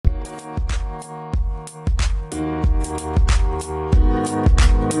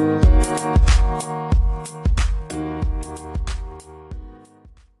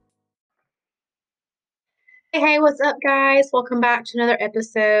Hey, what's up, guys? Welcome back to another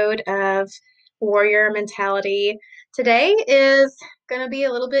episode of Warrior Mentality. Today is going to be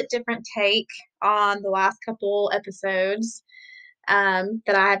a little bit different take on the last couple episodes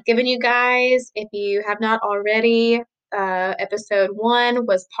that I have given you guys. If you have not already, episode one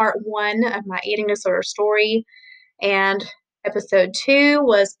was part one of my eating disorder story, and episode two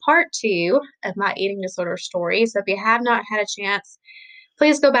was part two of my eating disorder story. So if you have not had a chance,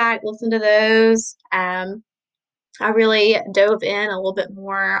 please go back, listen to those. I really dove in a little bit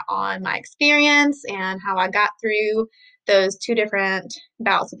more on my experience and how I got through those two different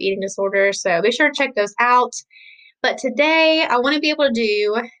bouts of eating disorder. So be sure to check those out. But today, I want to be able to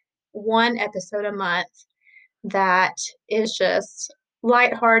do one episode a month that is just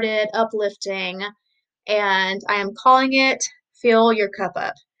lighthearted, uplifting, and I am calling it Fill Your Cup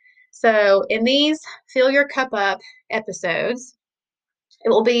Up. So, in these Fill Your Cup Up episodes, it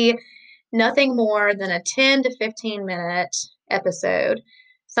will be nothing more than a 10 to 15-minute episode,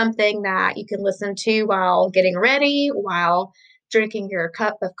 something that you can listen to while getting ready, while drinking your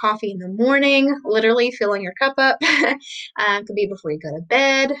cup of coffee in the morning, literally filling your cup up. Could be before you go to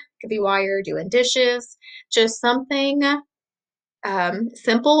bed, could be while you're doing dishes, just something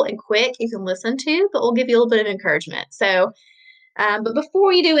simple and quick you can listen to, but will give you a little bit of encouragement. But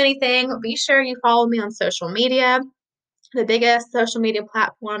before you do anything, be sure you follow me on social media. The biggest social media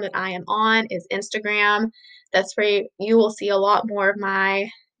platform that I am on is Instagram. That's where you will see a lot more of my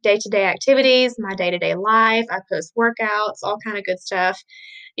day-to-day activities, my day-to-day life. I post workouts, all kind of good stuff.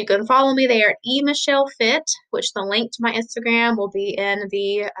 You can follow me there at eMichelleFit, which the link to my Instagram will be in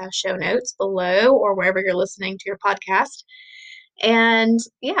the show notes below or wherever you're listening to your podcast. And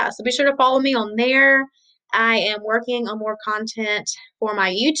yeah, so be sure to follow me on there. I am working on more content for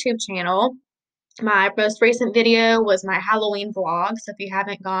my YouTube channel. My most recent video was my Halloween vlog, so if you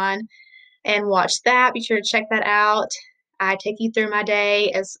haven't gone and watched that, be sure to check that out. I take you through my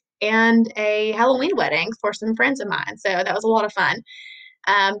day and a Halloween wedding for some friends of mine, so that was a lot of fun.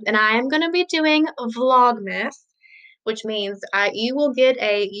 And I am going to be doing Vlogmas, which means you will get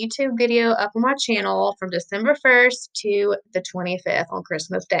a YouTube video up on my channel from December 1st to the 25th on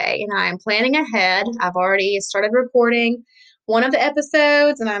Christmas Day, and I am planning ahead. I've already started recording one of the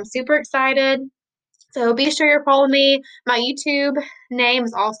episodes, and I'm super excited. So be sure you're following me. My YouTube name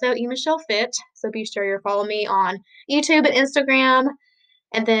is also eMichelleFit. So be sure you're following me on YouTube and Instagram.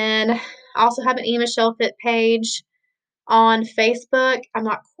 And then I also have an eMichelleFit page on Facebook. I'm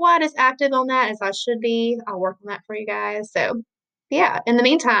not quite as active on that as I should be. I'll work on that for you guys. So yeah, in the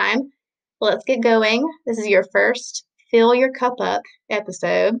meantime, let's get going. This is your first Fill Your Cup Up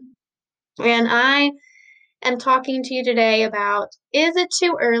episode. And I am talking to you today about, is it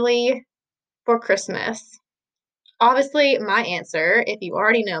too early for Christmas? Obviously, my answer, if you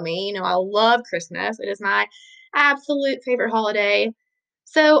already know me, you know I love Christmas. It is my absolute favorite holiday.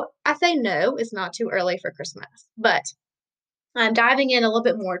 So I say no, it's not too early for Christmas. But I'm diving in a little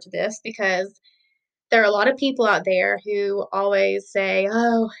bit more to this because there are a lot of people out there who always say,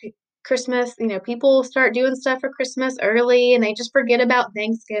 oh, Christmas, people start doing stuff for Christmas early and they just forget about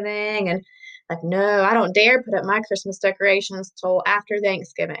Thanksgiving. And like, no, I don't dare put up my Christmas decorations till after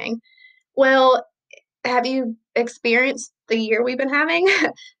Thanksgiving. Well, have you experienced the year we've been having?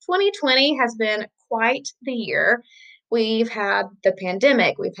 2020 has been quite the year. We've had the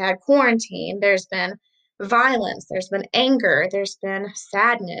pandemic, we've had quarantine, there's been violence, there's been anger, there's been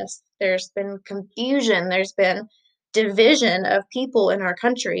sadness, there's been confusion, there's been division of people in our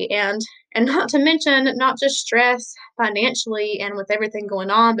country, and not to mention not just stress financially and with everything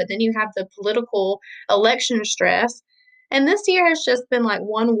going on, but then you have the political election stress. And this year has just been like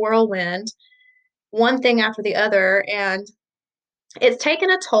one whirlwind, one thing after the other, and it's taken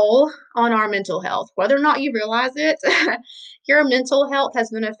a toll on our mental health. Whether or not you realize it, your mental health has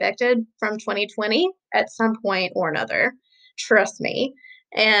been affected from 2020 at some point or another. Trust me.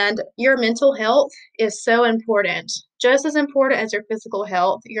 And your mental health is so important. Just as important as your physical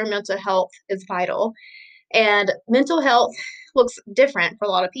health, your mental health is vital. And mental health looks different for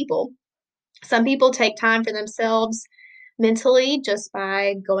a lot of people. Some people take time for themselves mentally just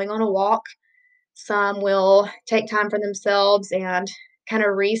by going on a walk. Some will take time for themselves and kind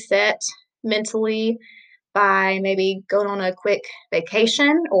of reset mentally by maybe going on a quick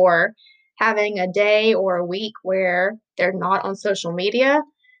vacation or having a day or a week where they're not on social media.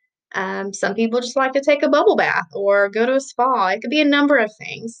 Some people just like to take a bubble bath or go to a spa. It could be a number of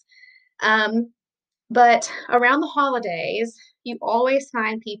things. Um, but around the holidays, you always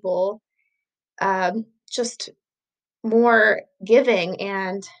find people just more giving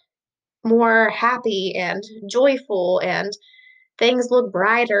and more happy and joyful and things look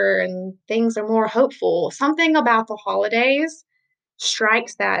brighter and things are more hopeful. Something about the holidays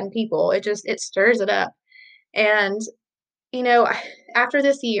strikes that in people. It stirs it up. And, you know, after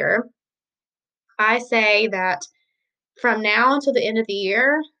this year, I say that from now until the end of the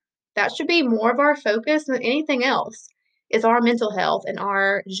year, that should be more of our focus than anything else is our mental health and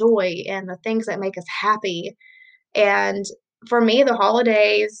our joy and the things that make us happy. And for me, the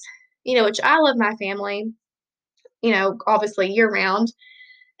holidays, which I love my family, obviously year round.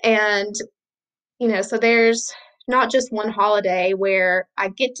 And, so there's not just one holiday where I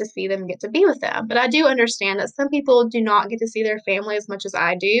get to see them, get to be with them. But I do understand that some people do not get to see their family as much as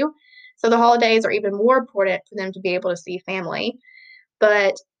I do. So the holidays are even more important for them to be able to see family.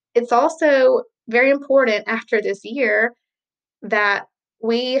 But it's also very important after this year that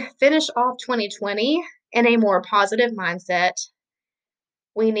we finish off 2020 in a more positive mindset.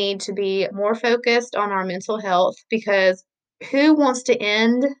 We need to be more focused on our mental health because who wants to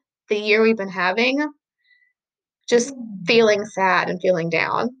end the year we've been having just feeling sad and feeling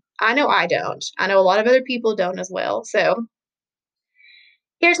down? I know I don't. I know a lot of other people don't as well. So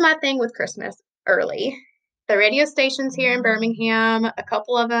here's my thing with Christmas early. The radio stations here in Birmingham, a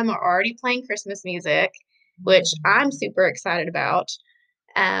couple of them are already playing Christmas music, which I'm super excited about.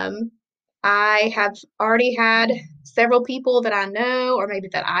 Um, I have already had several people that I know or maybe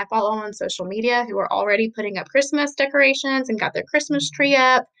that I follow on social media who are already putting up Christmas decorations and got their Christmas tree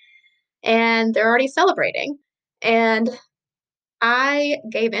up, and they're already celebrating. And I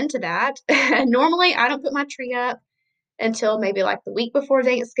gave into that. Normally, I don't put my tree up until maybe like the week before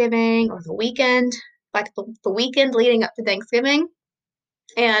Thanksgiving or the weekend, like the weekend leading up to Thanksgiving.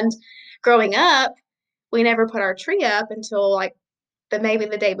 And growing up, we never put our tree up until like maybe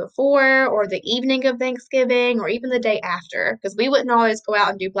the day before or the evening of Thanksgiving or even the day after because we wouldn't always go out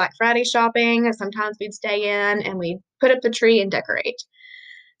and do Black Friday shopping. Sometimes we'd stay in and we'd put up the tree and decorate.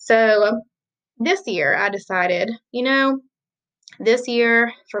 So this year I decided, this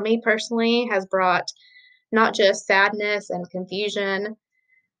year for me personally has brought not just sadness and confusion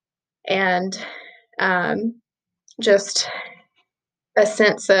and um, just a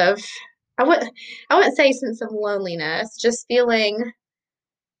sense of I wouldn't say sense of loneliness, just feeling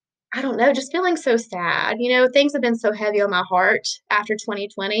I don't know, just feeling so sad. Things have been so heavy on my heart after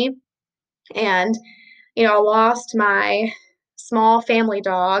 2020. And, I lost my small family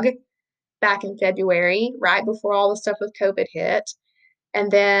dog back in February, right before all the stuff with COVID hit.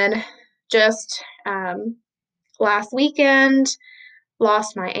 And then just last weekend,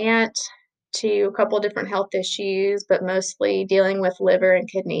 lost my aunt to a couple different health issues, but mostly dealing with liver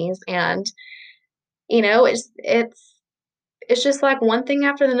and kidneys. And, it's just like one thing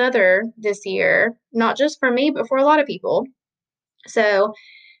after another this year, not just for me, but for a lot of people. So,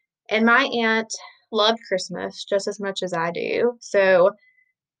 and my aunt loved Christmas just as much as I do. So,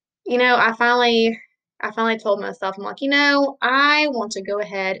 I finally told myself, I'm like, I want to go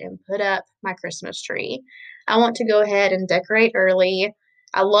ahead and put up my Christmas tree. I want to go ahead and decorate early.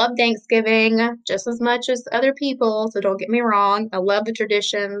 I love Thanksgiving just as much as other people, so don't get me wrong. I love the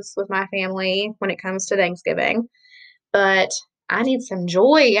traditions with my family when it comes to Thanksgiving, but I need some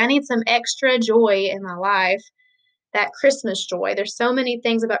joy. I need some extra joy in my life, that Christmas joy. There's so many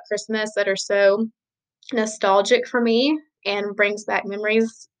things about Christmas that are so nostalgic for me and brings back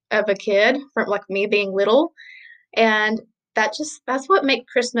memories of a kid from like me being little. And that's what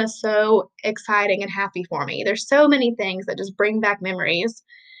makes Christmas so exciting and happy for me. There's so many things that just bring back memories.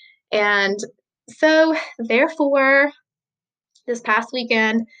 And so therefore, this past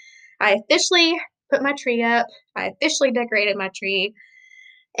weekend, I officially put my tree up. I officially decorated my tree.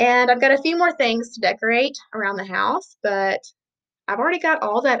 And I've got a few more things to decorate around the house, but I've already got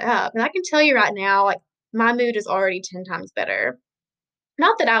all that up. And I can tell you right now, like, my mood is already 10 times better.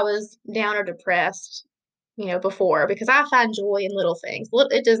 Not that I was down or depressed, before, because I find joy in little things.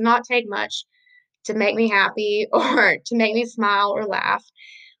 It does not take much to make me happy or to make me smile or laugh.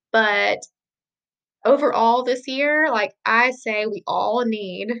 But overall, this year, like I say, we all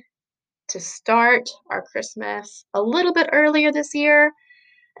need to start our Christmas a little bit earlier this year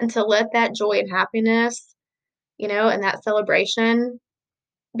and to let that joy and happiness, and that celebration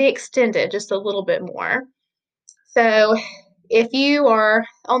be extended just a little bit more. So if you are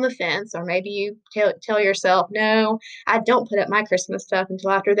on the fence, or maybe you tell yourself, no, I don't put up my Christmas stuff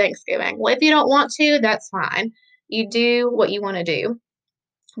until after Thanksgiving. Well, if you don't want to, that's fine. You do what you want to do.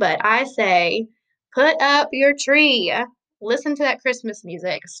 But I say, put up your tree, listen to that Christmas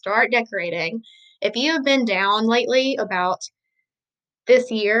music, start decorating. If you have been down lately about this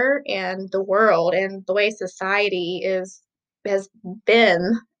year and the world and the way society has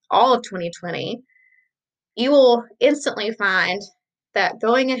been all of 2020, you will instantly find that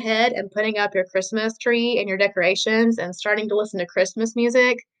going ahead and putting up your Christmas tree and your decorations and starting to listen to Christmas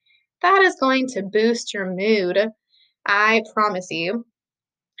music, that is going to boost your mood. I promise you.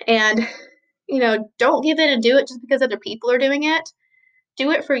 And, don't give in and do it just because other people are doing it.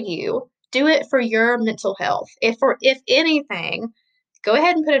 Do it for you. Do it for your mental health. If anything, go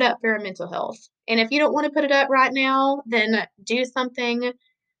ahead and put it up for your mental health. And if you don't want to put it up right now, then do something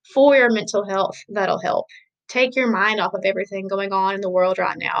for your mental health that'll help. Take your mind off of everything going on in the world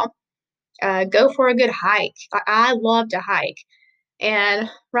right now. Go for a good hike. I love to hike. And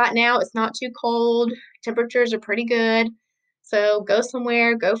right now it's not too cold. Temperatures are pretty good. So go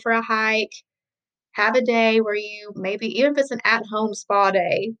somewhere, go for a hike, have a day where you maybe, even if it's an at home spa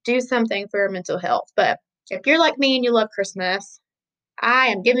day, do something for your mental health. But if you're like me and you love Christmas, I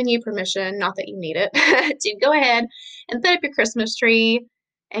am giving you permission, not that you need it, to go ahead and put up your Christmas tree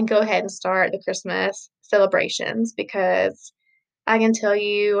and go ahead and start the Christmas celebrations because I can tell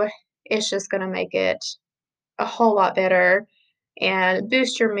you it's just going to make it a whole lot better and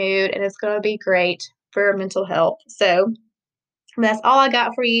boost your mood, and it's going to be great for your mental health. So that's all I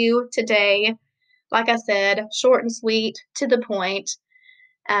got for you today. Like I said, short and sweet, to the point.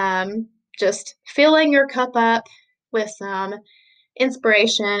 Um, just filling your cup up with some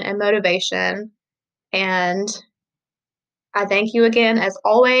inspiration and motivation. And I thank you again, as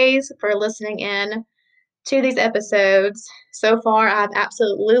always, for listening in to these episodes. So far, I've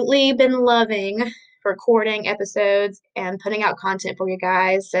absolutely been loving recording episodes and putting out content for you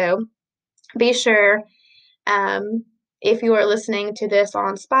guys. So be sure, um, if you are listening to this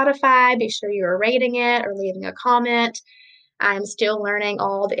on Spotify, be sure you are rating it or leaving a comment. I'm still learning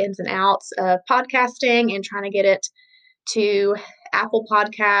all the ins and outs of podcasting and trying to get it to Apple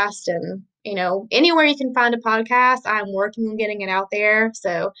Podcast and, anywhere you can find a podcast, I'm working on getting it out there.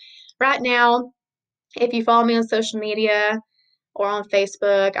 So right now, if you follow me on social media or on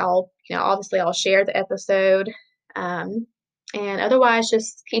Facebook, obviously I'll share the episode. Um, and otherwise,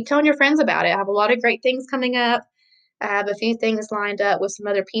 just keep telling your friends about it. I have a lot of great things coming up. I have a few things lined up with some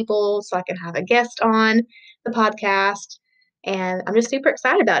other people so I can have a guest on the podcast. And I'm just super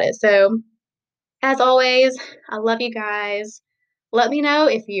excited about it. So, as always, I love you guys. Let me know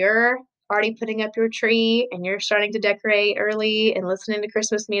if you're already putting up your tree and you're starting to decorate early and listening to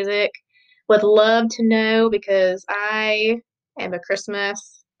Christmas music. Would love to know because I am a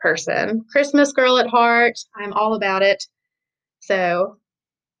Christmas person, Christmas girl at heart. I'm all about it. So,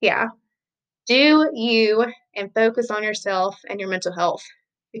 yeah, do you and focus on yourself and your mental health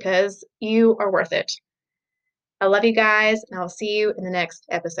because you are worth it. I love you guys, and I'll see you in the next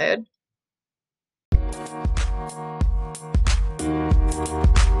episode.